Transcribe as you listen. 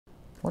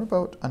What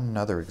about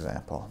another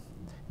example?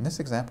 In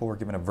this example, we're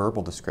given a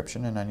verbal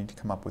description, and I need to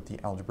come up with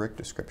the algebraic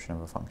description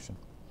of a function.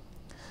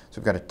 So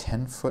we've got a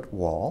 10-foot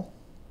wall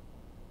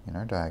in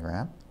our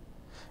diagram.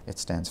 It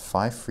stands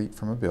 5 feet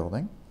from a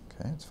building.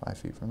 Okay, it's 5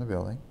 feet from the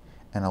building.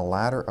 And a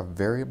ladder of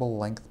variable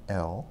length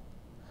L,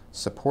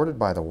 supported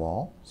by the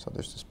wall, so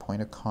there's this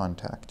point of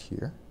contact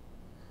here,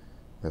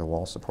 where the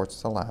wall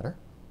supports the ladder,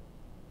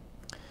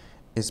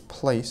 is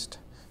placed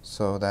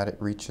so that it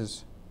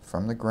reaches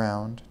from the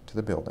ground to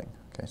the building.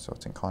 Okay, so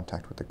it's in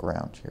contact with the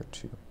ground here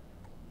too,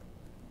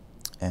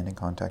 and in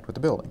contact with the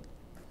building.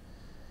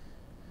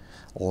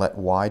 Let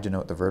y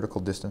denote the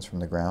vertical distance from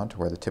the ground to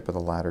where the tip of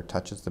the ladder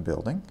touches the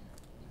building.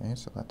 Okay,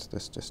 so that's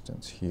this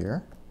distance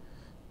here.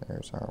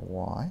 There's our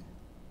y.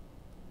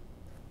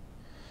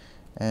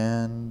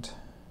 And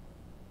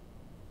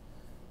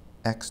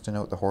x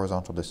denote the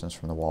horizontal distance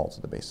from the wall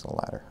to the base of the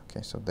ladder.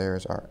 Okay, so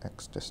there's our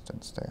x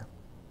distance there.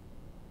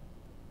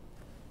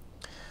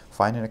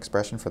 Find an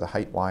expression for the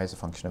height y as a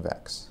function of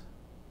x.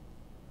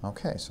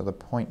 Okay, so the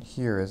point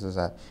here is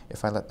that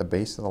if I let the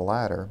base of the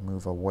ladder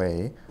move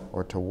away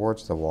or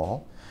towards the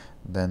wall,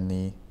 then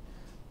the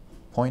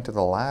point of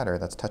the ladder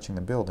that's touching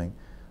the building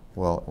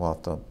will, well,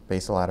 if the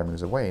base of the ladder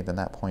moves away, then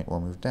that point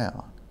will move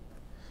down.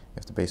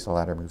 If the base of the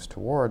ladder moves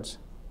towards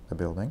the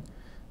building,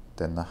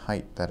 then the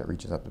height that it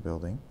reaches up the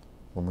building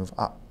will move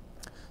up.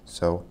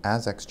 So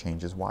as x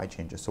changes, y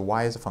changes. So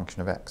y is a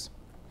function of x.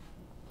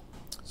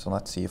 So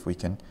let's see if we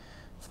can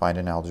find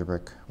an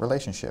algebraic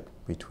relationship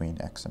between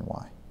x and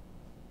y.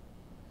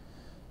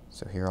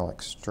 So here I'll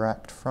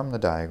extract from the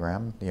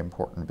diagram the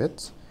important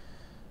bits.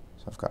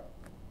 So I've got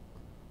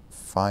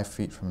 5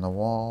 feet from the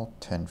wall,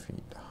 10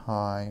 feet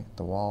high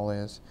the wall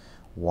is.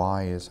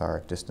 Y is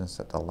our distance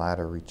that the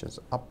ladder reaches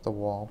up the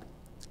wall.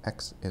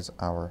 X is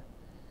our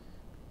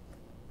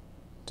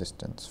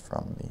distance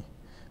from the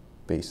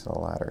base of the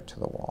ladder to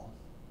the wall.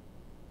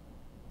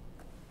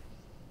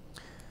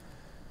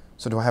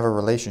 So do I have a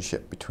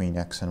relationship between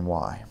x and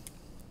y?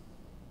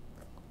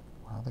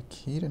 Well, the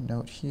key to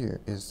note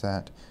here is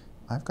that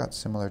I've got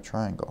similar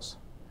triangles.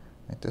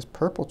 Right? This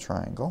purple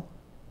triangle,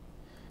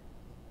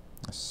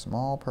 a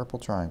small purple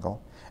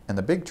triangle, and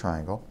the big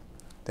triangle,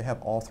 they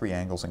have all 3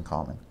 angles in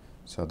common.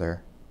 So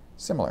they're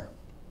similar.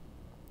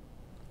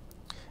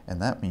 And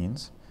that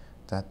means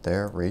that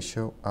their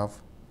ratio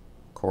of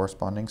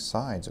corresponding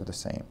sides are the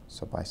same.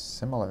 So by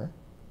similar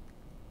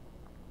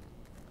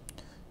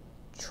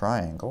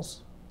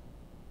triangles,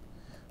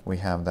 we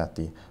have that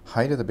the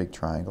height of the big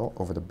triangle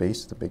over the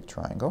base of the big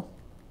triangle,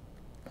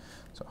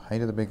 so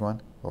height of the big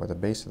one over the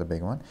base of the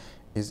big one,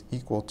 is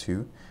equal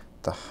to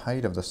the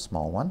height of the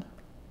small one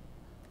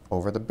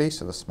over the base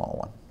of the small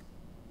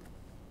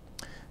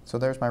one. So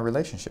there's my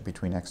relationship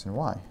between x and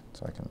y.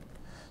 So I can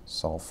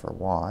solve for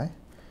y,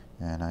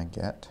 and I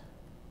get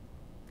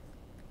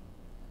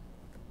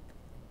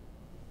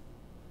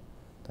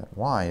that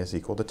y is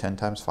equal to 10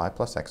 times 5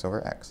 plus x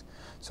over x.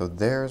 So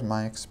there's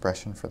my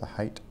expression for the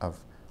height of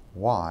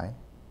y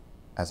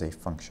as a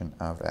function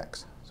of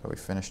x. So we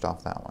finished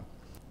off that one.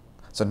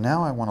 So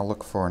now I want to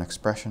look for an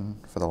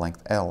expression for the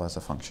length L as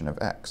a function of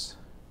x.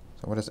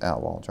 So what is L?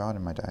 Well, I'll draw it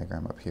in my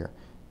diagram up here.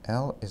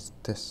 L is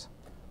this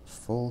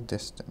full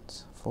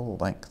distance, full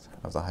length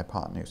of the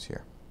hypotenuse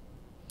here.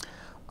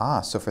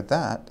 So for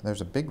that,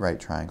 there's a big right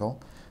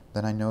triangle.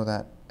 Then I know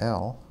that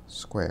L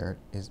squared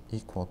is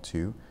equal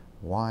to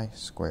y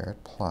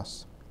squared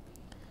plus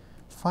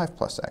 5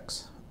 plus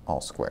x all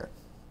squared.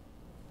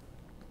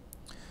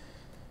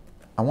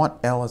 I want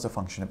L as a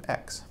function of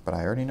x, but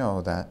I already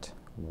know that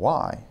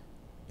y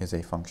is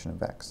a function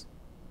of x.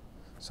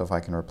 So if I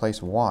can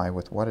replace y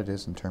with what it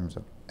is in terms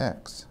of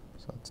x,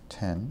 so it's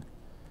 10,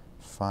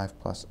 5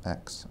 plus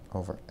x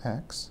over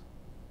x,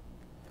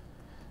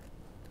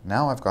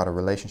 now I've got a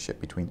relationship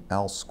between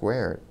L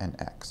squared and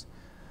x.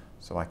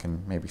 So I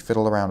can maybe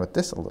fiddle around with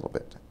this a little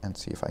bit and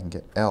see if I can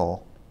get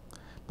L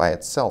by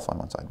itself on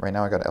one side. Right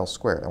now I got L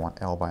squared, I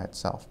want L by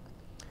itself.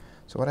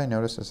 So what I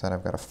notice is that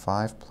I've got a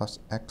 5 plus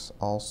x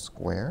all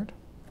squared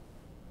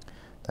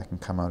that can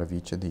come out of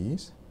each of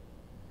these.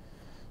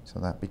 So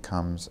that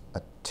becomes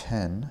a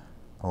 10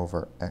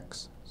 over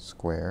x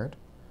squared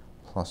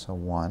plus a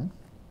 1.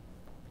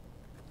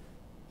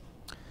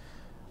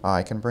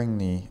 I can bring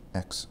the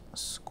x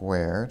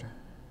squared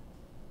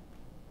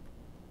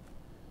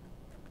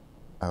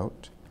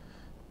out,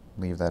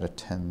 leave that a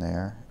 10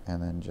 there,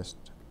 and then just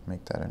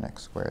make that an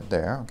x squared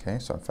there. Okay,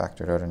 so I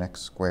factored out an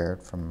x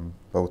squared from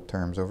both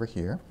terms over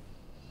here.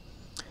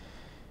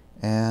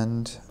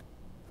 And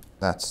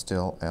that's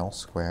still L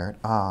squared.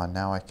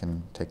 Now I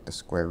can take the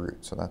square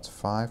root. So that's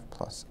 5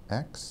 plus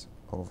x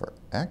over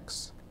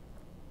x,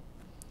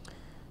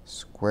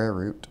 square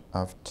root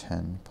of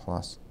 10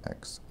 plus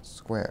x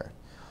squared.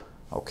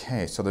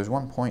 Okay, so there's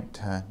one point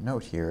to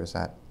note here is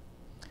that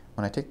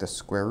when I take the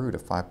square root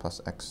of 5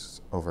 plus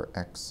x over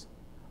x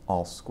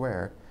all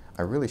squared,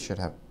 I really should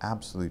have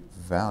absolute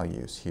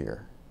values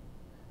here.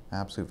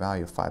 Absolute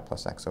value of 5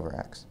 plus x over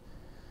x.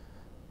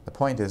 The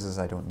point is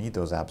I don't need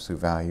those absolute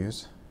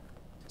values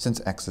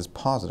since x is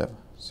positive.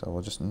 So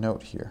we'll just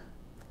note here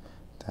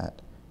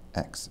that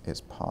x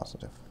is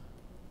positive.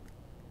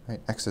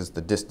 Right? X is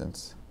the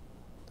distance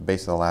the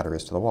base of the ladder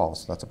is to the wall,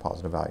 so that's a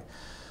positive value.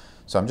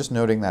 So I'm just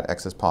noting that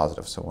x is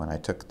positive, so when I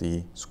took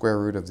the square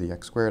root of the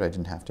x squared, I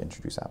didn't have to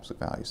introduce absolute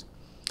values.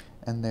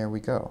 And there we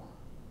go.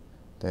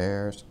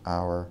 There's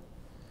our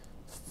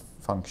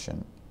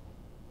function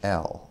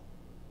L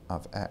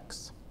of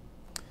x.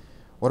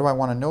 What do I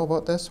want to know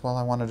about this? Well,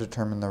 I want to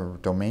determine the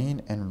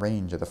domain and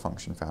range of the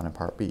function found in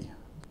part B.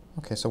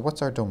 Okay, so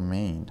what's our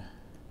domain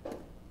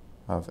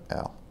of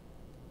L?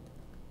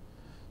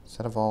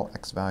 Set of all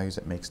x values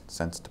it makes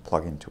sense to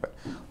plug into it.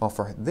 Well,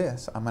 for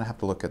this, I'm going to have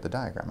to look at the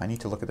diagram. I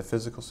need to look at the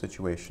physical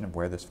situation of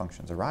where this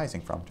function is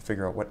arising from to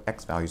figure out what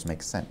x values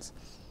make sense.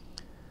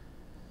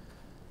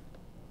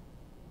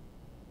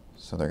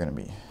 So they're going to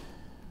be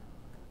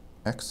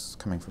x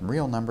coming from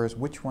real numbers.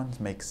 Which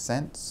ones make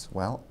sense?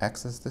 Well,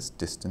 x is this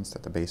distance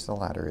that the base of the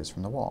ladder is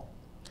from the wall.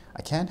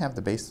 I can't have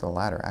the base of the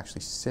ladder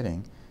actually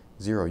sitting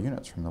 0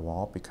 units from the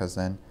wall, because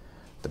then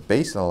the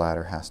base of the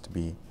ladder has to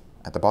be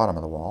at the bottom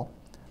of the wall.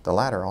 The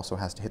ladder also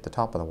has to hit the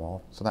top of the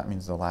wall, so that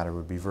means the ladder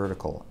would be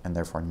vertical and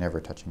therefore never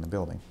touching the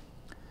building.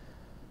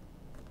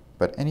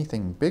 But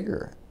anything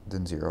bigger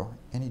than 0,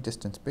 any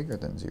distance bigger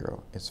than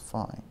 0 is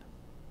fine.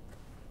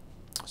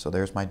 So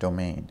there's my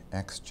domain.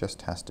 X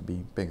just has to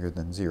be bigger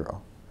than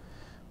 0.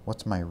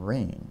 What's my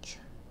range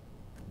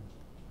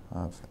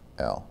of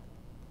L?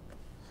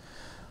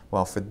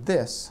 Well, for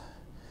this,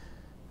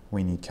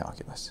 we need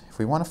calculus. If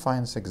we want to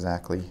find this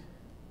exactly,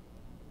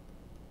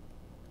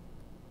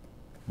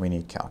 we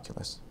need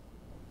calculus.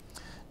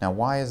 Now,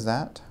 why is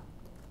that?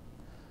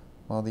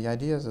 Well, the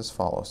idea is as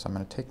follows. So I'm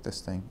going to take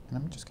this thing, and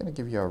I'm just going to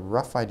give you a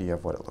rough idea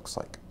of what it looks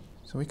like.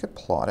 So we could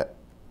plot it,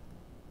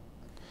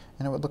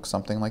 and it would look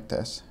something like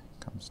this.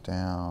 It comes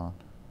down,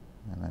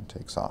 and then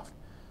takes off.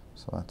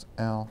 So that's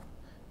L,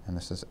 and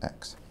this is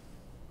X.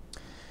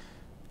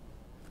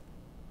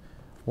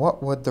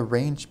 What would the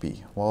range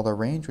be? Well, the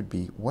range would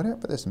be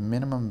whatever this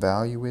minimum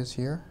value is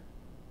here.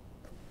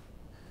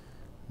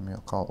 Maybe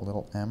I'll call it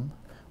little m.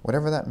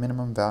 Whatever that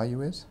minimum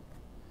value is,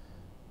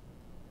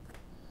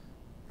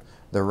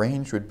 the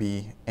range would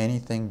be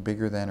anything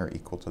bigger than or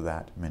equal to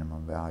that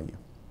minimum value.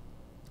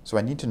 So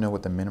I need to know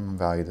what the minimum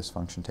value this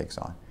function takes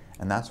on.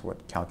 And that's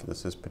what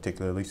calculus is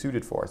particularly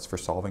suited for. It's for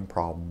solving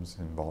problems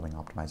involving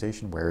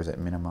optimization. Where is it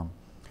minimum?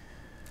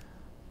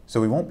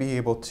 So we won't be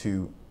able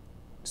to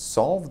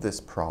solve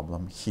this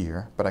problem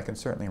here, but I can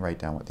certainly write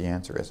down what the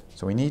answer is.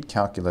 So we need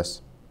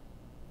calculus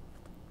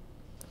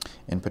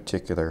in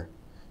particular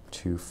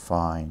to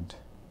find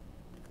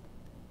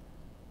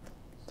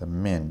the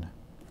min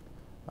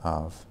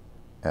of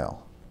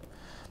L.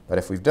 But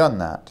if we've done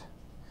that,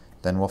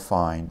 then we'll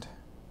find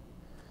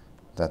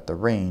that the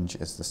range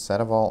is the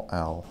set of all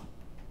L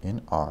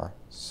in R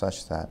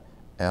such that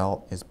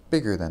L is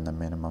bigger than the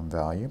minimum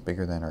value,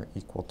 bigger than or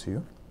equal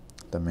to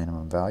the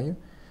minimum value,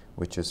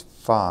 which is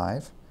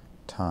 5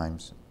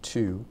 times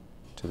 2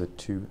 to the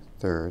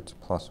 2/3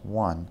 plus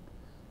 1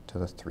 to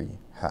the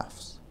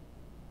 3/2.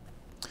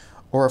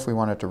 Or if we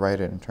wanted to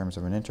write it in terms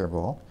of an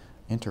interval,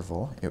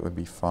 it would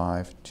be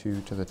 5,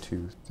 2 to the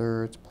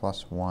 2/3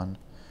 plus 1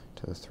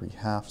 to the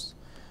 3/2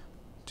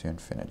 to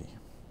infinity.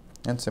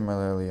 And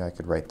similarly, I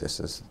could write this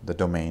as the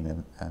domain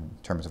in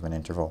terms of an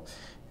interval.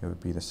 It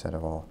would be the set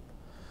of all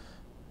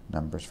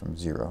numbers from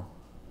 0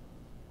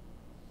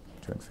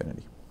 to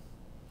infinity.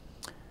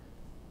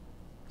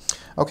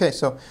 Okay,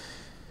 so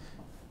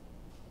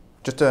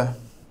just an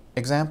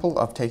example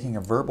of taking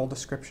a verbal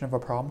description of a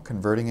problem,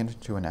 converting it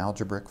into an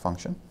algebraic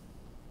function,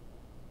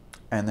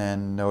 and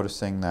then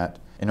noticing that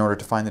in order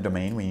to find the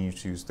domain, we need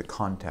to use the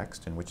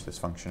context in which this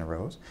function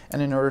arose.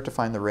 And in order to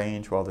find the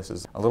range, well, this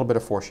is a little bit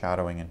of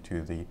foreshadowing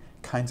into the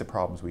kinds of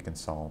problems we can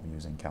solve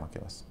using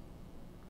calculus.